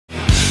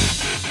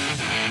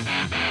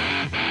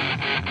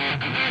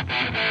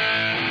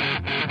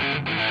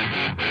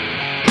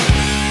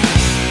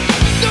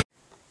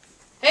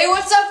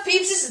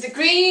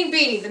Green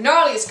Beanie, the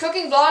gnarliest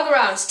cooking vlog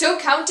around, still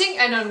counting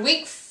and on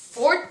week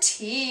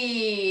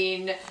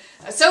 14.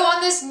 So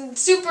on this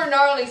super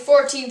gnarly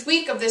 14th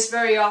week of this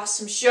very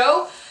awesome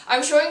show,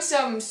 I'm showing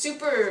some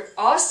super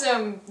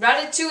awesome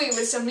ratatouille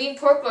with some lean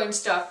pork loin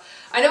stuff.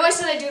 I know I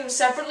said I'd do them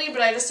separately,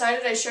 but I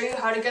decided I'd show you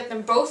how to get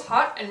them both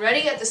hot and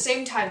ready at the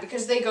same time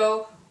because they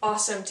go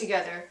awesome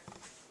together.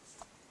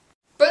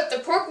 But the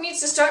pork needs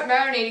to start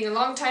marinating a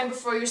long time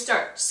before you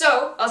start.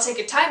 So, I'll take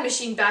a time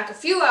machine back a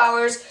few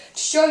hours to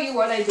show you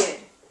what I did.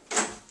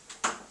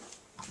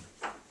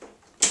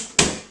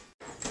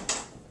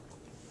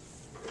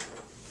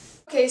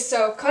 Okay,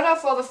 so cut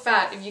off all the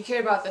fat if you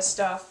care about this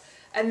stuff.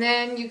 And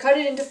then you cut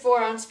it into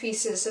 4-ounce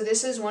pieces. So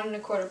this is 1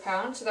 1/4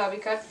 pound, so that'll be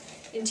cut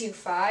into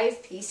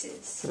 5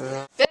 pieces.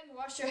 Then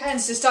wash your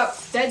hands to stop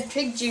dead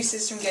pig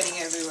juices from getting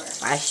everywhere.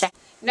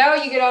 Now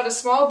you get out a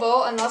small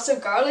bowl and lots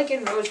of garlic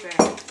and rosemary.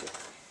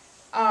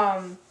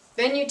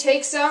 Then you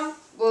take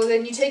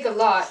then you take a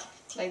lot,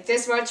 like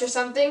this much or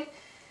something,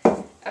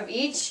 of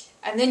each,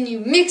 and then you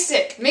mix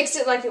it. Mix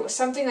it like it was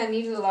something that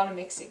needed a lot of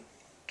mixing.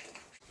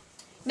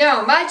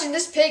 Now imagine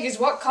this pig is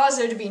what caused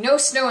there to be no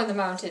snow in the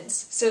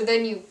mountains. So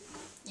then you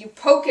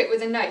poke it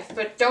with a knife,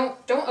 but don't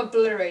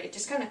obliterate it.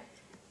 Just kind of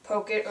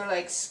poke it or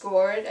like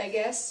score it, I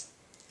guess.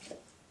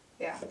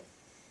 Yeah.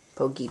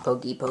 Pokey,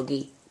 pokey,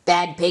 pokey.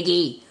 Bad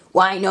piggy.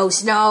 Why no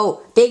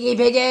snow? Piggy,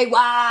 piggy,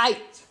 why?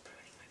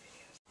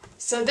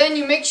 So then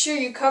you make sure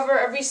you cover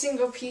every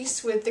single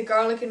piece with the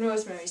garlic and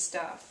rosemary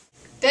stuff.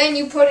 Then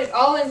you put it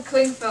all in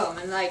cling film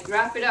and like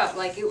wrap it up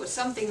like it was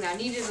something that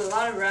needed a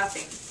lot of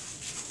wrapping.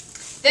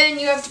 Then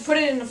you have to put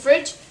it in the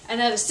fridge and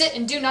let it sit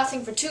and do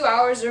nothing for 2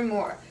 hours or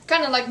more.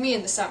 Kind of like me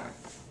in the summer.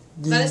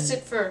 Let it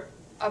sit for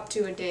up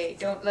to a day.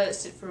 Don't let it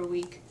sit for a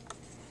week.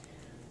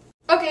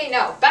 Okay,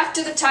 now back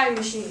to the time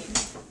machine.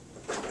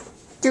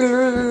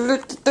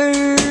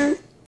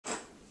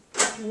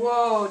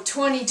 Whoa,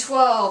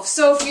 2012,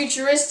 so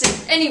futuristic.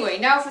 Anyway,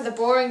 now for the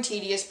boring,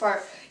 tedious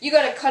part. You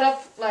gotta cut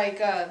up,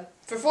 like,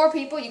 for 4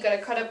 people, you gotta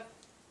cut up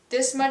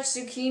this much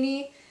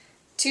zucchini,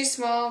 2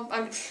 small,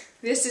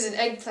 this is an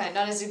eggplant,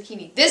 not a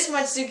zucchini. This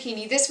much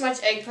zucchini, this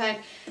much eggplant,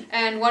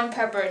 and 1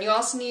 pepper. And you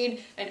also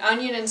need an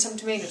onion and some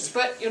tomatoes,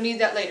 but you'll need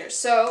that later.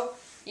 So,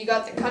 you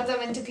got to cut them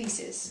into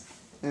pieces.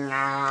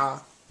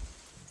 No.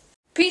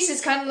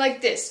 Pieces kind of like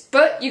this,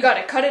 but you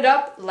gotta cut it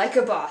up like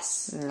a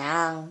boss.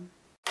 No.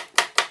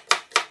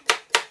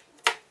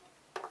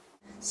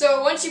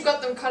 So once you've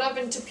got them cut up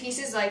into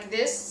pieces like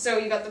this, so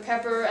you got the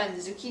pepper and the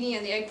zucchini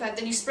and the eggplant,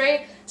 then you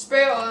spray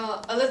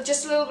oil,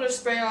 just a little bit of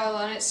spray oil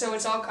on it so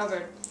it's all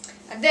covered.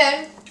 And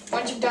then,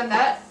 once you've done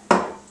that,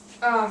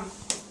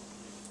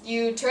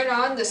 you turn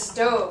on the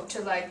stove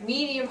to like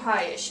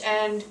medium-high-ish,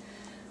 and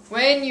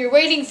when you're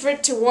waiting for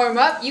it to warm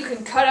up, you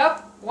can cut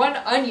up 1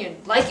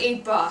 onion like a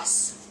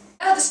boss.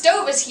 Now the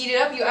stove is heated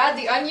up, you add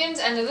the onions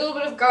and a little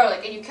bit of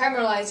garlic and you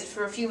caramelize it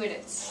for a few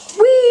minutes.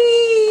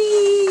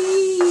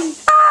 Whee!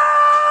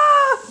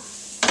 Ah!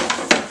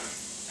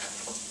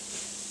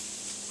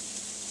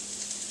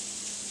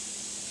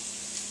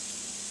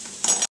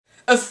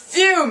 A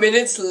few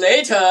minutes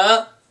later.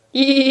 Now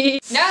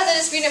that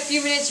it's been a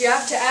few minutes, you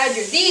have to add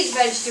these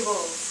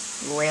vegetables.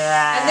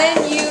 And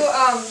then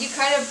you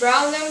kind of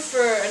brown them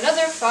for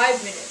another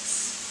 5 minutes.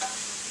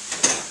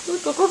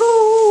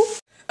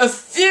 A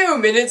few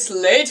minutes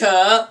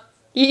later.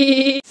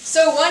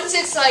 So once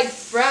it's like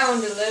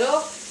browned a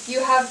little,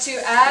 you have to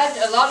add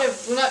a lot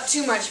of, well, not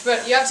too much,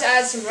 but you have to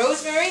add some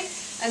rosemary,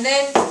 and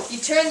then you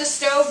turn the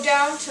stove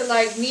down to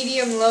like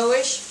medium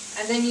lowish,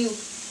 and then you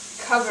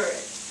cover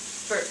it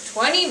for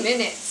 20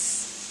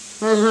 minutes.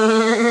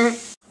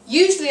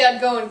 Usually I'd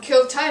go and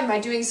kill time by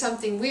doing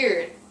something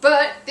weird,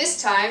 but this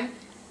time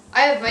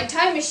I have my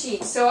time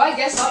machine, so I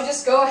guess I'll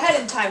just go ahead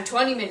and time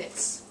 20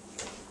 minutes.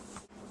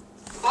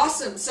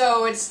 Awesome,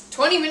 so it's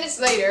 20 minutes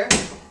later,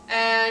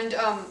 and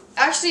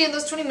actually in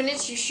those 20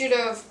 minutes you should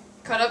have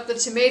cut up the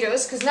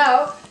tomatoes, because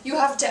now you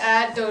have to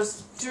add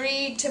those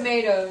 3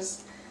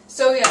 tomatoes.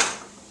 So yeah,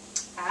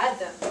 add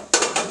them.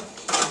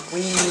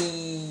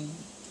 Whee!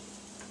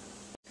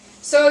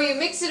 So you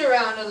mix it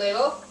around a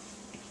little,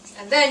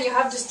 and then you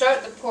have to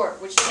start the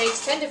pork, which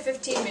takes 10 to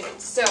 15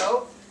 minutes.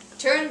 So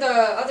turn the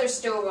other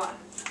stove on,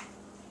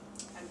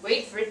 and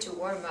wait for it to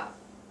warm up.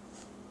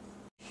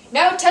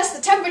 Now test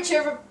the temperature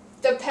of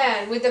the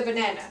pan with the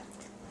banana.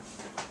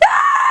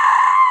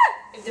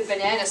 If the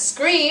banana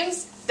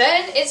screams,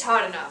 then it's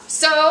hot enough.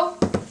 So,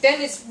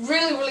 then it's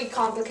really, really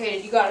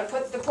complicated. You gotta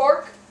put the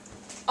pork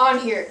on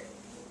here.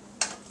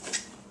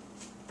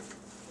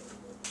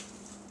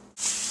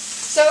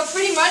 So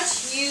pretty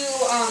much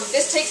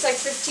this takes like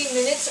 15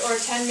 minutes or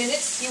 10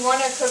 minutes. You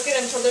wanna cook it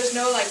until there's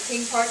no like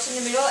pink parts in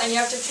the middle, and you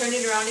have to turn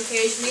it around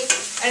occasionally.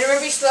 And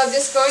remember, you still have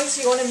this going,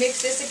 so you wanna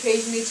mix this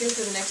occasionally too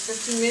for the next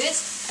 15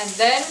 minutes, and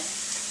then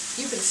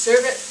you can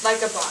serve it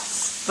like a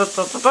boss.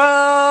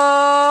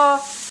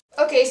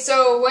 Okay,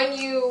 so when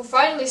you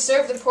finally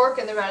serve the pork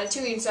and the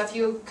ratatouille and stuff,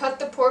 you cut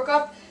the pork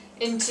up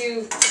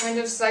into kind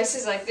of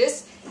slices like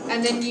this,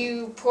 and then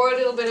you pour a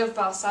little bit of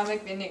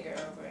balsamic vinegar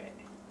over it.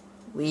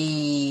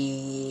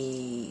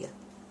 Wee.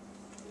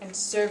 And and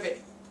serve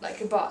it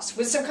like a boss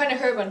with some kind of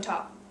herb on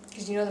top,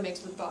 because you know that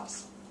makes with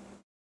boss.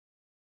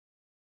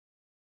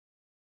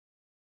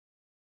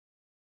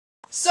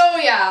 So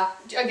yeah,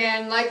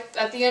 again, like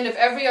at the end of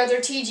every other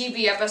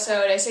TGB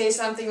episode, I say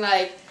something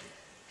like,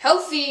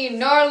 healthy,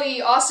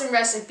 gnarly, awesome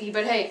recipe,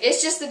 but hey,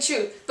 it's just the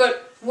truth.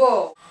 But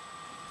whoa.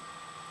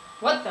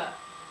 What the?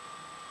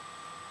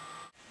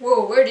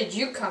 Whoa, where did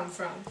you come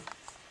from?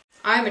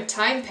 I'm a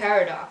time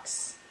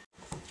paradox.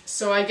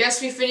 So I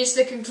guess we finished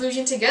the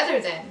conclusion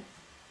together then.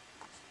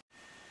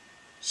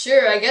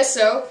 Sure, I guess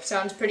so.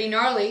 Sounds pretty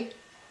gnarly.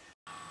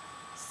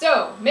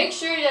 So, make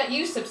sure that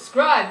you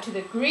subscribe to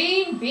the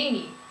Green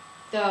Beanie,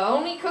 the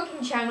only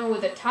cooking channel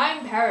with a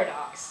time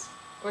paradox,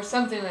 or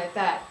something like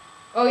that.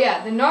 Oh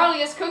yeah, the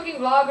gnarliest cooking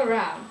vlog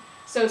around.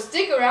 So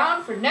stick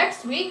around for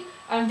next week.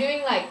 I'm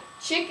doing like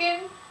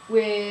chicken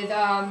with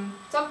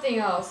something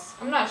else.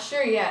 I'm not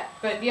sure yet,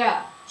 but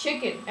yeah,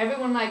 chicken.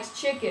 Everyone likes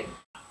chicken.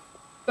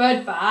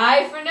 But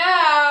bye for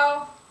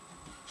now.